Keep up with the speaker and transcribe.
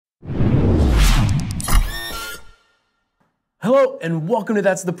Hello and welcome to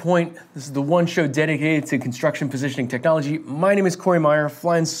That's the Point. This is the one show dedicated to construction positioning technology. My name is Corey Meyer,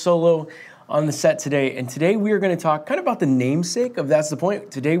 flying solo on the set today. And today we are going to talk kind of about the namesake of That's the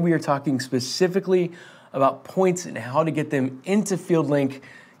Point. Today we are talking specifically about points and how to get them into FieldLink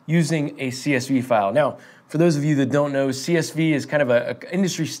using a CSV file. Now, for those of you that don't know, CSV is kind of an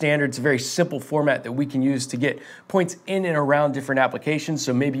industry standard. It's a very simple format that we can use to get points in and around different applications.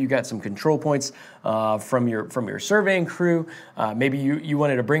 So maybe you got some control points from your surveying crew. Maybe you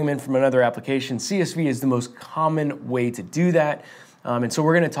wanted to bring them in from another application. CSV is the most common way to do that. And so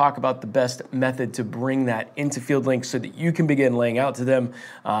we're going to talk about the best method to bring that into FieldLink so that you can begin laying out to them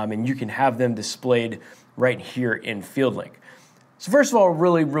and you can have them displayed right here in FieldLink. So first of all,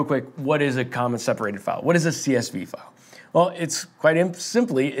 real quick, what is a comma separated file? What is a CSV file? Well, it's quite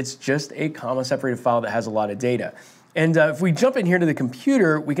simply, it's just a comma separated file that has a lot of data. And if we jump in here to the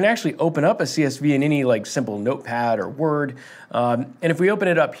computer, we can actually open up a CSV in any like simple notepad or Word. And if we open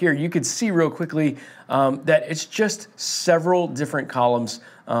it up here, you could see real quickly that it's just several different columns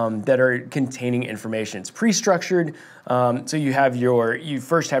that are containing information. It's pre-structured. So you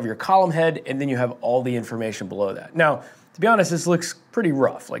first have your column head, and then you have all the information below that. Now, to be honest, this looks pretty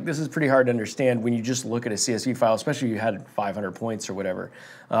rough. Like, this is pretty hard to understand when you just look at a CSV file, especially if you had 500 points or whatever.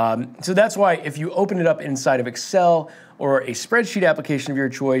 So that's why if you open it up inside of Excel or a spreadsheet application of your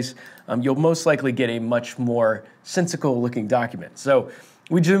choice, you'll most likely get a much more sensical looking document. So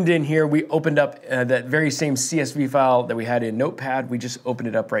we zoomed in here, we opened up that very same CSV file that we had in Notepad. We just opened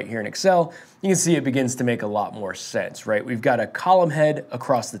it up right here in Excel. You can see it begins to make a lot more sense, right? We've got a column head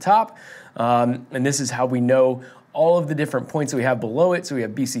across the top, and this is how we know all of the different points that we have below it. So we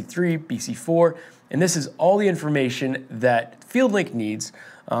have BC3, BC4, and this is all the information that FieldLink needs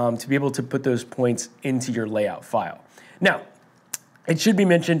to be able to put those points into your layout file. Now, it should be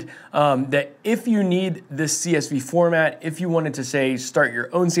mentioned that if you need this CSV format, if you wanted to say start your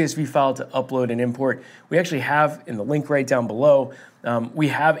own CSV file to upload and import, we actually have in the link right down below, we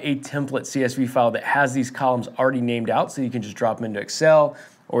have a template CSV file that has these columns already named out, so you can just drop them into Excel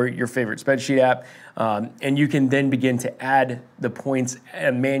or your favorite spreadsheet app, and you can then begin to add the points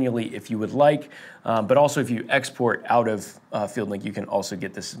manually if you would like, but also if you export out of FieldLink, you can also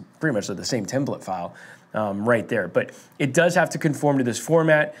get this pretty much the same template file right there. But it does have to conform to this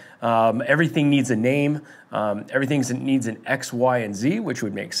format. Everything needs a name. Everything needs an X, Y, and Z, which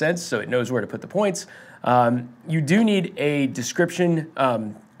would make sense, so it knows where to put the points. You do need a description,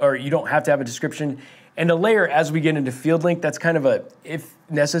 or you don't have to have a description. And a layer, as we get into FieldLink, that's kind of a if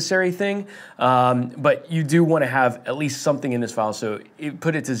necessary thing, but you do want to have at least something in this file, so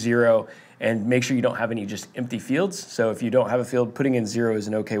put it to 0 and make sure you don't have any just empty fields. So if you don't have a field, putting in 0 is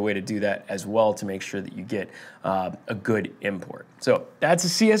an okay way to do that as well to make sure that you get a good import. So that's a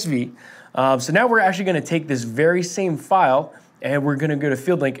CSV. So now we're actually going to take this very same file and we're going to go to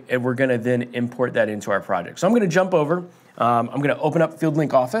FieldLink and we're going to then import that into our project. So I'm going to jump over. I'm going to open up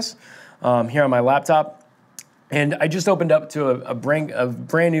FieldLink Office here on my laptop. And I just opened up to a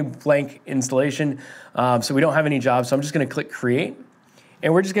brand new blank installation. So we don't have any jobs. So I'm just going to click Create.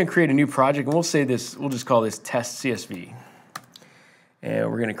 And we're just going to create a new project. And we'll just call this Test CSV. And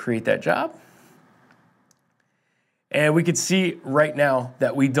we're going to create that job. And we could see right now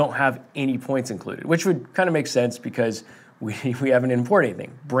that we don't have any points included, which would kind of make sense because we haven't imported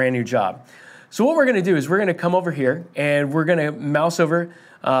anything. Brand new job. So what we're going to do is we're going to come over here and we're going to mouse over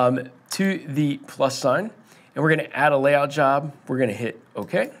to the plus sign. And we're going to add a layout job. We're going to hit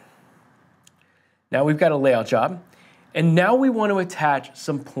OK. Now we've got a layout job. And now we want to attach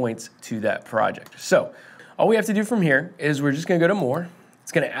some points to that project. So all we have to do from here is we're just going to go to More.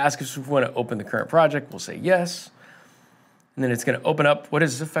 It's going to ask us if we want to open the current project. We'll say yes. And then it's going to open up what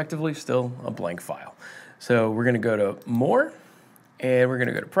is effectively still a blank file. So we're going to go to More. And we're going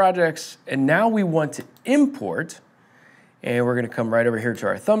to go to Projects. And now we want to import. And we're going to come right over here to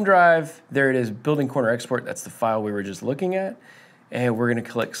our thumb drive. There it is, Building Corner Export. That's the file we were just looking at. And we're going to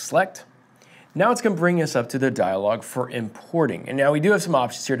click Select. Now it's going to bring us up to the dialog for importing. And now we do have some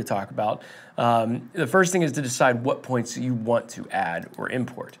options here to talk about. The first thing is to decide what points you want to add or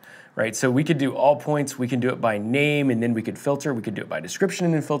import, right? So we could do all points. We can do it by name, and then we could filter. We could do it by description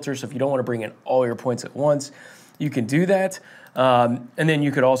and then filter. So if you don't want to bring in all your points at once, you can do that. And then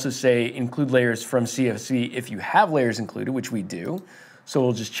you could also say include layers from CSV if you have layers included, which we do. So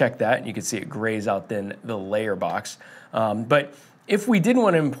we'll just check that, and you can see it grays out then the layer box. But if we didn't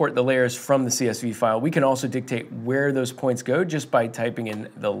want to import the layers from the CSV file, we can also dictate where those points go just by typing in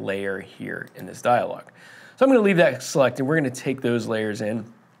the layer here in this dialog. So I'm going to leave that selected. We're going to take those layers in, and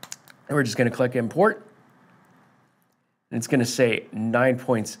we're just going to click Import. And it's going to say 9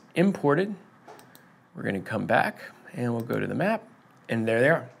 points imported. We're going to come back, and we'll go to the map, and there they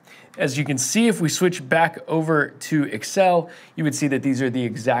are. As you can see, if we switch back over to Excel, you would see that these are the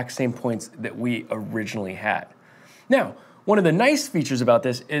exact same points that we originally had. Now, one of the nice features about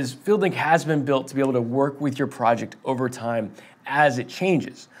this is FieldLink has been built to be able to work with your project over time as it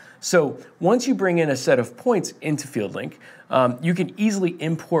changes. So once you bring in a set of points into FieldLink, you can easily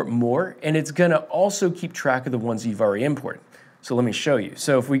import more, and it's gonna also keep track of the ones you've already imported. So let me show you.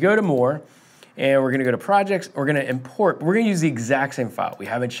 So if we go to more, and we're gonna go to projects, we're gonna import, we're gonna use the exact same file. We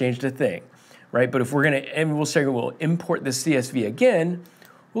haven't changed a thing, right? But if we're gonna, and we'll say we'll import the CSV again,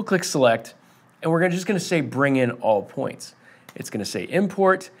 we'll click select, and we're just gonna say bring in all points. It's gonna say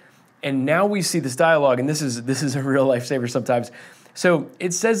import, and now we see this dialog, and this is a real lifesaver sometimes. So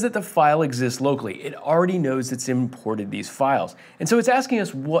it says that the file exists locally. It already knows it's imported these files. And so it's asking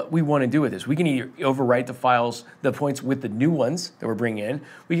us what we want to do with this. We can either overwrite the files, the points with the new ones that we're bringing in,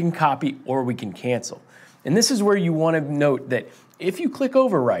 we can copy, or we can cancel. And this is where you want to note that if you click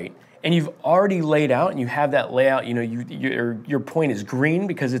overwrite and you've already laid out and you have that layout, you know, your point is green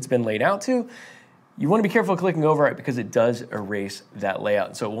because it's been laid out to, you want to be careful clicking overwrite because it does erase that layout,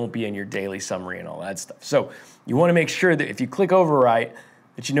 and so it won't be in your daily summary and all that stuff. So you want to make sure that if you click overwrite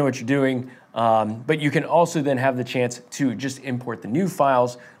that you know what you're doing, but you can also then have the chance to just import the new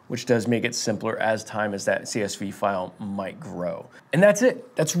files, which does make it simpler as time as that CSV file might grow. And that's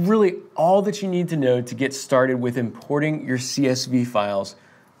it. That's really all that you need to know to get started with importing your CSV files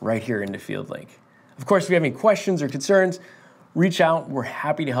right here into FieldLink. Of course, if you have any questions or concerns, reach out. We're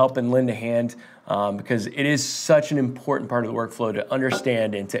happy to help and lend a hand because it is such an important part of the workflow to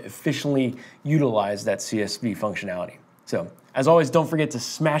understand and to efficiently utilize that CSV functionality. So, as always, don't forget to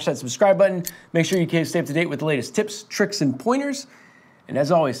smash that subscribe button. Make sure you stay up to date with the latest tips, tricks, and pointers. And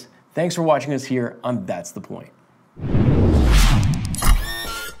as always, thanks for watching us here on That's the Point.